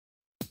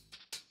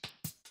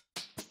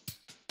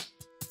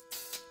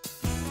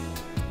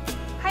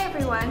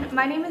everyone,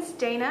 my name is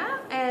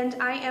Dana and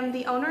I am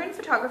the owner and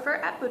photographer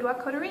at Boudoir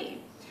Coterie.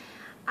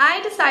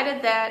 I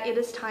decided that it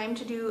is time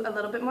to do a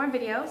little bit more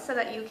video so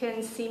that you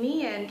can see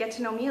me and get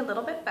to know me a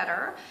little bit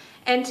better.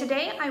 And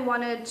today I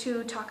wanted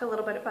to talk a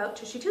little bit about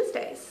Tushy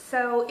Tuesdays.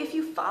 So if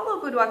you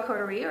follow Boudoir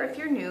Coterie, or if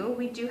you're new,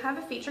 we do have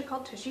a feature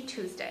called Tushy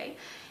Tuesday.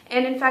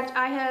 And in fact,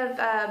 I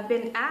have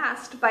been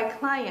asked by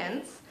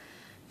clients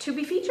to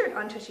be featured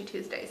on Tushy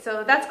Tuesday,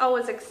 so that's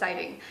always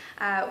exciting.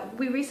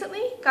 We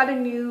recently got a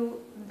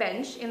new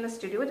bench in the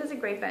studio. It is a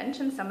great bench,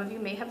 and some of you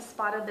may have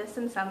spotted this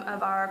in some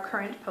of our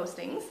current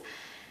postings.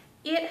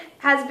 It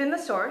has been the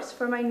source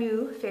for my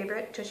new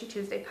favorite Tushy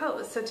Tuesday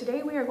pose. So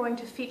today we are going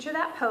to feature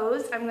that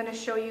pose. I'm going to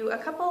show you a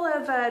couple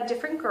of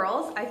different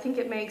girls. I think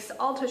it makes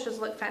all tushes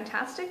look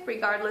fantastic,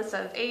 regardless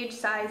of age,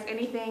 size,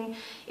 anything.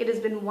 It has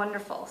been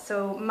wonderful.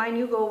 So my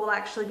new goal will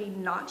actually be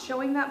not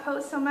showing that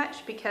pose so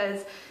much,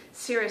 because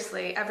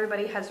seriously,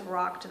 everybody has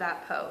rocked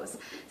that pose.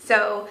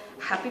 So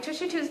happy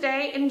Tushy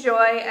Tuesday,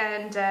 enjoy,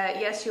 and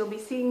yes, you'll be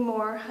seeing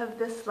more of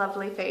this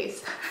lovely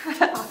face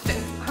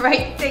often. All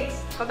right,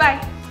 thanks,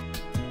 bye-bye.